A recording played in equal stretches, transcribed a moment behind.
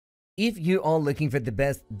If you are looking for the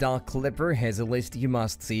best dog clipper, here's a list you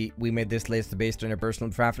must see. We made this list based on our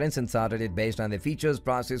personal preference and sorted it based on the features,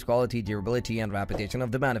 process, quality, durability, and reputation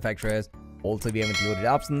of the manufacturers. Also, we have included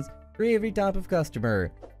options for every type of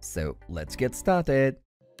customer. So, let's get started.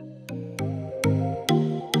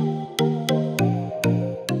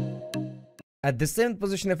 At the 7th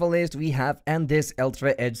position of our list, we have Andis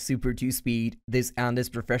UltraEdge Super 2 Speed. This Andis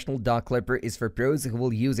professional dog clipper is for pros who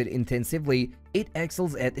will use it intensively. It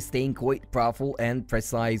excels at staying quite powerful and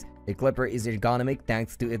precise. The clipper is ergonomic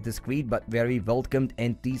thanks to a discreet but very welcomed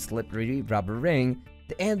anti-slippery rubber ring.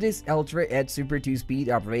 The Andis UltraEdge Super 2 Speed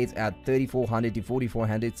operates at 3400 to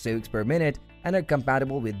 4400 strokes per minute and are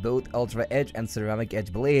compatible with both UltraEdge and ceramic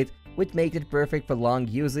edge blades, which make it perfect for long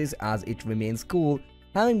uses as it remains cool.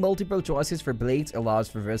 Having multiple choices for blades allows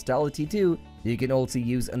for versatility too. You can also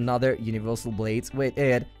use another universal blades with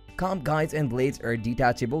it. Comb guides and blades are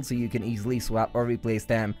detachable so you can easily swap or replace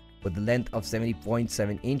them. With a length of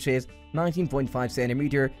 70.7 inches, 19.5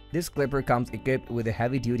 cm, this clipper comes equipped with a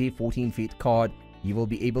heavy-duty 14 feet cord. You will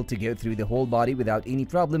be able to go through the whole body without any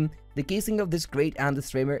problem. The casing of this great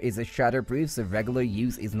Andis trimmer is a shatterproof, so regular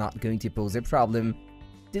use is not going to pose a problem.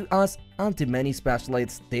 To us and to many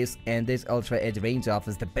specialists, this Andis UltraEdge range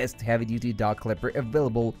offers the best heavy-duty dog clipper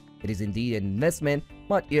available. It is indeed an investment,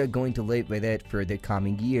 but you're going to live with it for the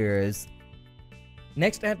coming years.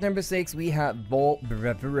 Next at number 6, we have Wahl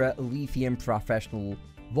Bravura Lithium Professional.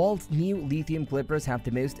 Wahl's new lithium clippers have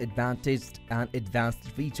the most advantaged and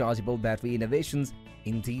advanced rechargeable battery innovations.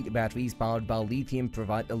 Indeed, batteries powered by lithium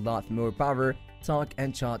provide a lot more power, torque,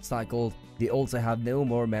 and charge cycles. They also have no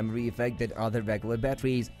more memory effect than other regular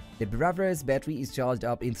batteries. The Bravura's battery is charged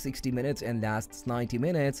up in 60 minutes and lasts 90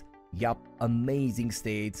 minutes. Yup, amazing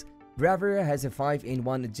states. Bravura has a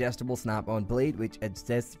 5-in-1 adjustable snap-on blade which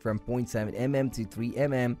adjusts from 0.7 mm to 3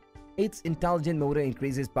 mm. Its intelligent motor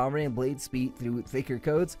increases power and blade speed through thicker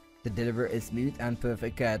coats to deliver a smooth and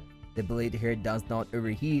perfect cut. The blade here does not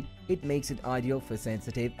overheat. It makes it ideal for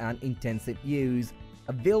sensitive and intensive use.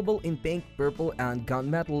 Available in pink, purple, and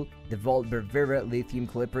gunmetal, the Wahl Bravura Lithium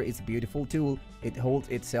Clipper is a beautiful tool. It holds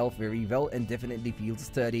itself very well and definitely feels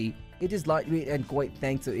sturdy. It is lightweight and quite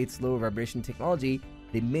thanks to its low vibration technology.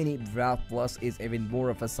 The Mini Brav Plus is even more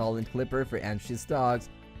of a solid clipper for anxious dogs.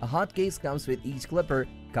 A hot case comes with each clipper.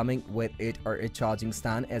 Coming with it are a charging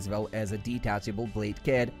stand as well as a detachable blade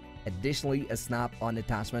kit. Additionally, a snap-on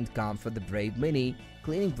attachment comes for the Brave Mini.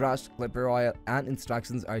 Cleaning brush, clipper oil, and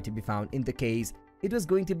instructions are to be found in the case. It was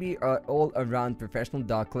going to be an all-around professional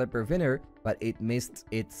dog clipper winner, but it missed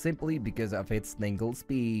it simply because of its single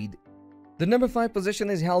speed. The number 5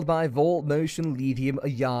 position is held by Wahl Motion Lithium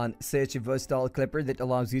Ion. Such a versatile clipper that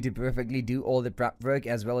allows you to perfectly do all the prep work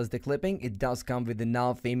as well as the clipping. It does come with the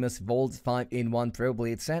now famous Wahl's 5-in-1 Pro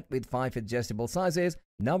Blade set with 5 adjustable sizes: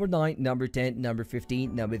 number 9, number 10, number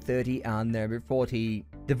 15, number 30, and number 40.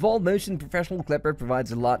 The Wahl Motion Professional Clipper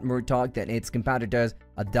provides a lot more torque than its competitors.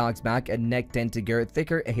 A dog's back and neck tend to grow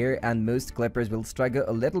thicker here, and most clippers will struggle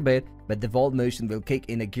a little bit, but the Wahl Motion will kick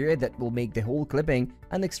in a gear that will make the whole clipping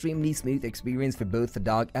an extremely smooth experience for both the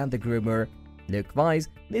dog and the groomer. Look-wise,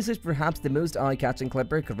 this is perhaps the most eye-catching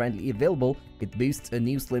clipper currently available. It boasts a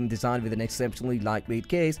new slim design with an exceptionally lightweight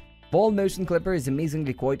case. Wahl Motion Clipper is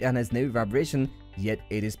amazingly quiet and has no vibration, yet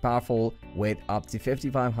it is powerful with up to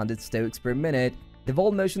 5500 strokes per minute. The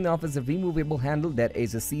Wahl Motion offers a removable handle that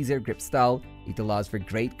is a scissor grip style. It allows for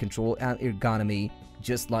great control and ergonomy.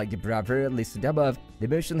 Just like the Bravura listed above, the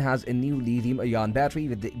Motion has a new lithium-ion battery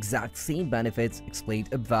with the exact same benefits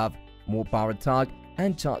explained above: more power, torque,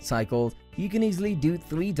 and charge cycles. You can easily do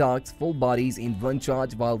 3 dogs full bodies in one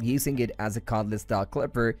charge while using it as a cordless dog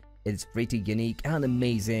clipper. It's pretty unique and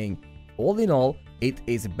amazing. All in all, it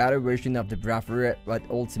is a better version of the Bravura but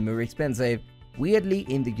also more expensive. Weirdly,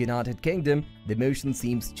 in the United Kingdom, the Motion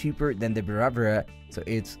seems cheaper than the Bravura, so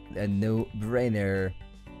it's a no-brainer.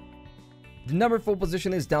 The number 4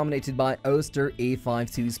 position is dominated by Oster A5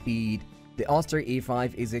 2-Speed. The Oster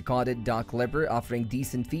A5 is a corded dog clipper offering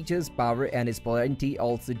decent features, power, and is plenty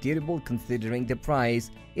also durable considering the price.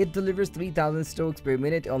 It delivers 3000 strokes per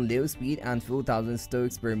minute on low speed and 4000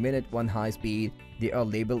 strokes per minute on high speed. They are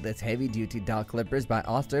labeled as heavy-duty dog clippers by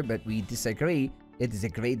Oster, but we disagree. It is a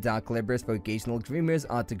great dog clipper for occasional groomers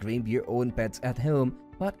or to groom your own pets at home,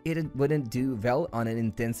 but it wouldn't do well on an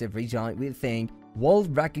intensive regime, we think. Wahl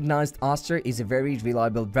recognized Oster is a very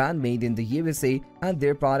reliable brand made in the USA, and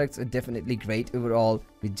their products are definitely great overall.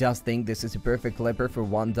 We just think this is a perfect clipper for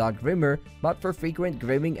one dog groomer, but for frequent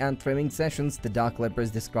grooming and trimming sessions, the dog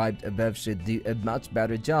clippers described above should do a much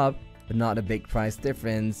better job, but not a big price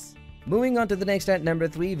difference. Moving on to the next at number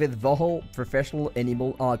 3 with Wahl Professional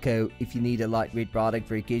Animal Arco. If you need a lightweight product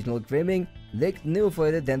for occasional grooming, look no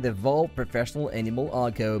further than the Wahl Professional Animal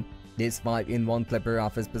Arco. This 5-in-1 clipper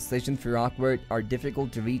offers precision for awkward or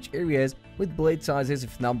difficult to reach areas with blade sizes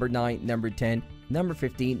of number 9, number 10, number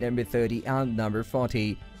 15, number 30, and number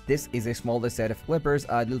 40. This is a smaller set of clippers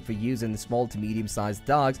ideal for use in small to medium-sized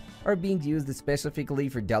dogs or being used specifically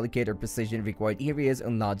for delicate or precision-required areas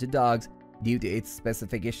on larger dogs. Due to its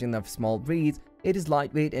specification of small breeds, it is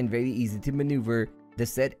lightweight and very easy to maneuver. The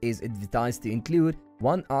set is advertised to include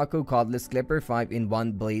one Arco cordless clipper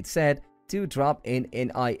 5-in-1 blade set, 2 drop-in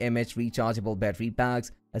NIMH rechargeable battery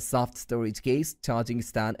packs, a soft storage case, charging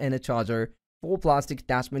stand and a charger, 4 plastic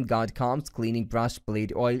attachment guide comps, cleaning brush,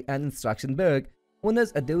 blade oil, and instruction book.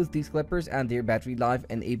 Owners adore these clippers and their battery life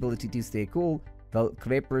and ability to stay cool. While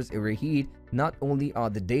clippers overheat, not only are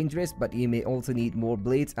they dangerous, but you may also need more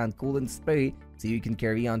blades and coolant spray so you can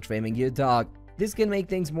carry on trimming your dog. This can make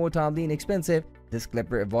things more timely and expensive. This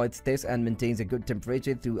clipper avoids this and maintains a good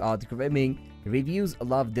temperature throughout grooming. Reviews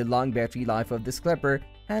love the long battery life of this clipper,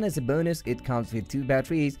 and as a bonus, it comes with 2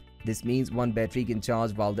 batteries. This means one battery can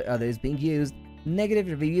charge while the other is being used. Negative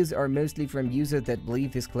reviews are mostly from users that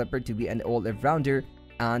believe this clipper to be an all-arounder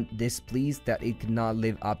and displeased that it cannot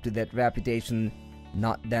live up to that reputation.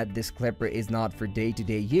 Not that this clipper is not for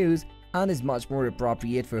day-to-day use and is much more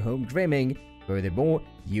appropriate for home grooming. Furthermore,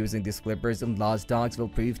 using these clippers on large dogs will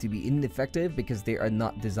prove to be ineffective because they are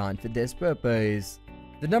not designed for this purpose.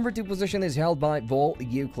 The number 2 position is held by Wahl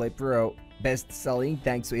U-Clip Pro. Best selling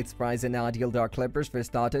thanks to its price and ideal dog clippers for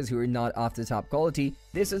starters who are not after top quality.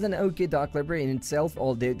 This is an okay dog clipper in itself,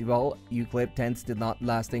 although the Wahl U-Clip tends to not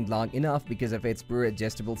lasting long enough because of its poor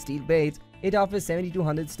adjustable steel blades. It offers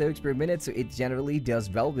 7200 strokes per minute, so it generally does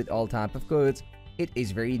well with all type of coats. It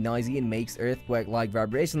is very noisy and makes earthquake-like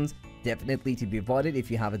vibrations, definitely to be avoided if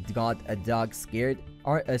you have got a dog scared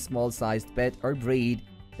or a small-sized pet or breed.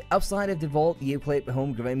 The upside of the Wahl U-Clip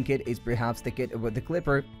home grooming kit is perhaps the kit about the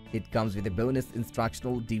clipper. It comes with a bonus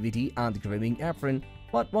instructional DVD and grooming apron,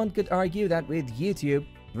 but one could argue that with YouTube,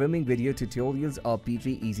 grooming video tutorials are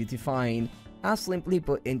pretty easy to find. As simply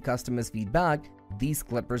put in customers' feedback, these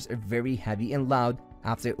clippers are very heavy and loud.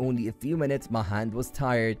 After only a few minutes, my hand was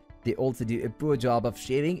tired. They also do a poor job of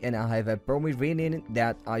shaving, and I have a Pomeranian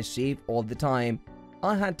that I shave all the time.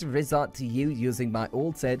 I had to resort to using my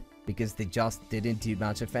old set because they just didn't do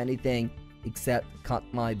much of anything except cut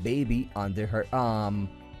my baby under her arm.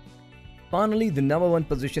 Finally, the number 1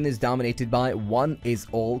 position is dominated by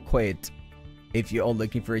oneisall Quit. If you are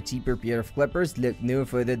looking for a cheaper pair of clippers, look no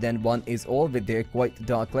further than oneisall with their quite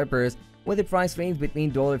dog clippers. With a price range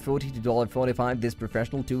between $40 to $45, this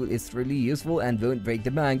professional tool is really useful and won't break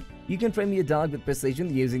the bank. You can trim your dog with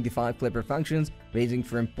precision using the 5 clipper functions ranging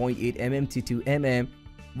from 0.8 mm to 2 mm.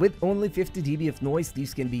 With only 50 dB of noise,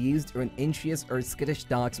 these can be used on anxious or skittish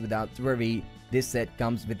dogs without worry. This set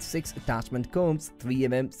comes with 6 attachment combs,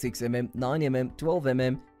 3mm, 6mm, 9mm,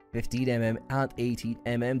 12mm, 15mm, and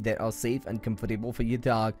 18mm that are safe and comfortable for your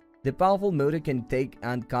dog. The powerful motor can take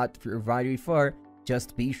and cut through wiry fur.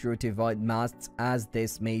 Just be sure to avoid masts as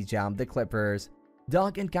this may jam the clippers.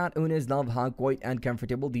 Dog and cat owners love how quiet and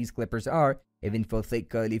comfortable these clippers are. Even for thick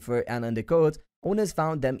curly fur and undercoats, owners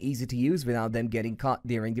found them easy to use without them getting caught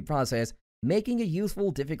during the process, making a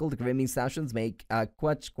useful difficult grooming sessions make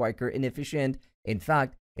much quicker and efficient. In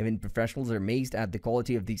fact, even professionals are amazed at the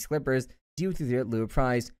quality of these clippers due to their low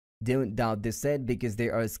price. Don't doubt this set because they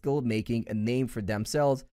are skilled making a name for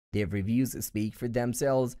themselves. Their reviews speak for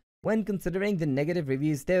themselves. When considering the negative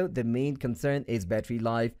reviews though, the main concern is battery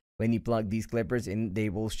life. When you plug these clippers in, they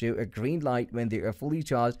will show a green light when they are fully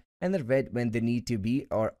charged and a red when they need to be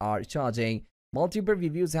or are charging. Multiple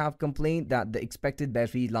reviews have complained that the expected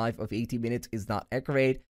battery life of 80 minutes is not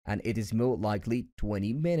accurate and it is more likely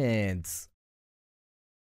 20 minutes.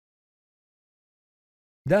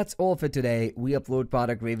 That's all for today. We upload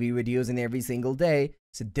product review videos in every single day,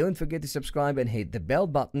 so don't forget to subscribe and hit the bell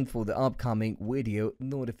button for the upcoming video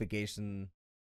notification.